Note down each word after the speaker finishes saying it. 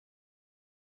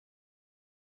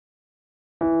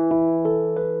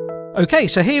Okay,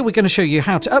 so here we're going to show you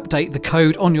how to update the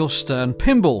code on your Stern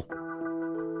Pinball.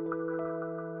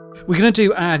 We're going to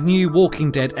do our new Walking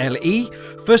Dead LE.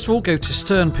 First of all, go to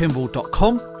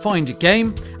sternpinball.com, find your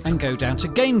game and go down to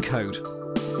game code.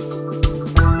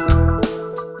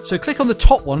 So click on the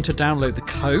top one to download the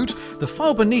code. The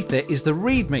file beneath it is the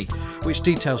README, which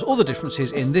details all the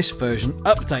differences in this version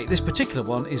update. This particular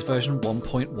one is version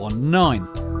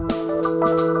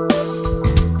 1.19.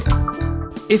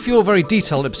 If you're very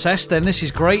detail obsessed, then this is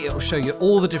great. It will show you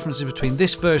all the differences between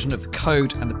this version of the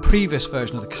code and the previous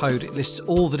version of the code. It lists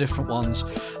all the different ones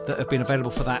that have been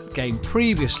available for that game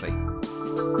previously.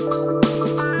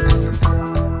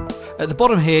 At the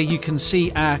bottom here you can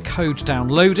see our code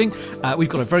downloading. We've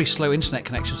got a very slow internet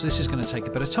connection, so this is going to take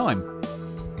a bit of time.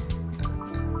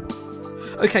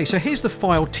 Okay, so here's the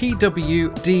file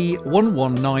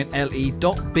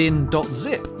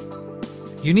twd119le.bin.zip.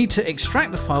 You need to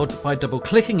extract the file by double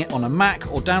clicking it on a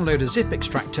Mac or download a zip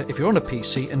extractor if you're on a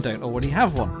PC and don't already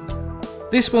have one.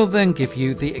 This will then give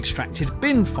you the extracted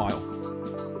bin file.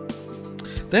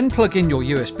 Then plug in your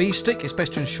USB stick. It's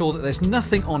best to ensure that there's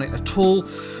nothing on it at all,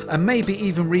 and maybe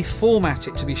even reformat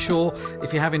it to be sure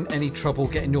if you're having any trouble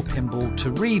getting your pinball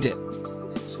to read it.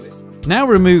 Now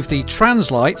remove the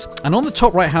translight and on the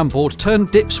top right hand board turn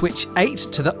dip switch 8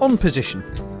 to the on position.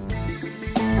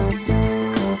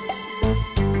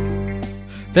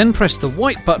 Then press the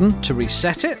white button to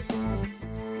reset it.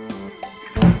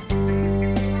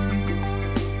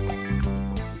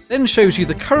 Then shows you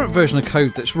the current version of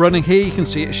code that's running. Here you can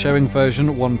see it showing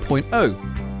version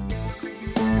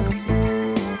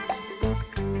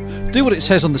 1.0. Do what it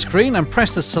says on the screen and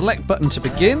press the select button to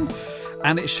begin,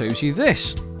 and it shows you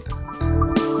this.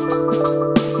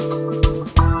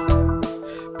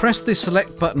 Press the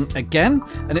select button again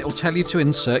and it will tell you to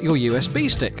insert your USB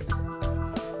stick.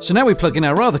 So now we plug in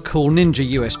our rather cool Ninja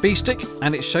USB stick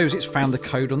and it shows it's found the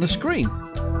code on the screen.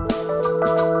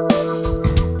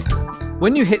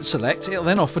 When you hit select, it'll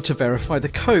then offer to verify the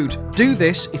code. Do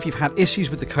this if you've had issues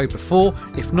with the code before.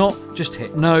 If not, just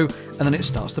hit no and then it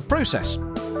starts the process.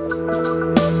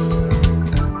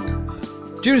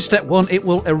 During step 1, it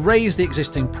will erase the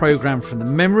existing program from the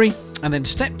memory, and then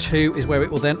step 2 is where it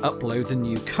will then upload the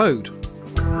new code.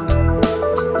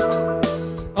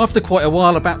 After quite a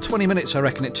while, about 20 minutes I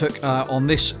reckon it took on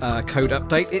this code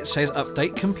update, it says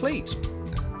update complete.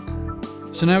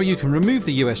 So now you can remove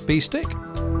the USB stick,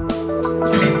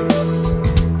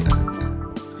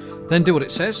 then do what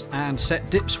it says and set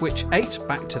dip switch 8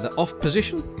 back to the off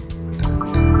position.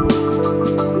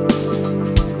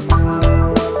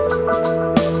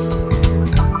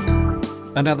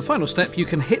 And now the final step, you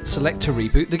can hit select to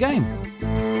reboot the game.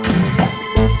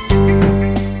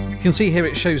 You can see here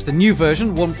it shows the new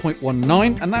version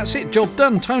 1.19, and that's it, job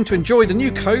done. Time to enjoy the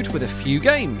new code with a few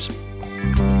games.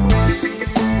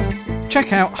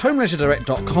 Check out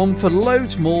HomeLeisureDirect.com for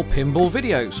loads more pinball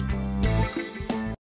videos.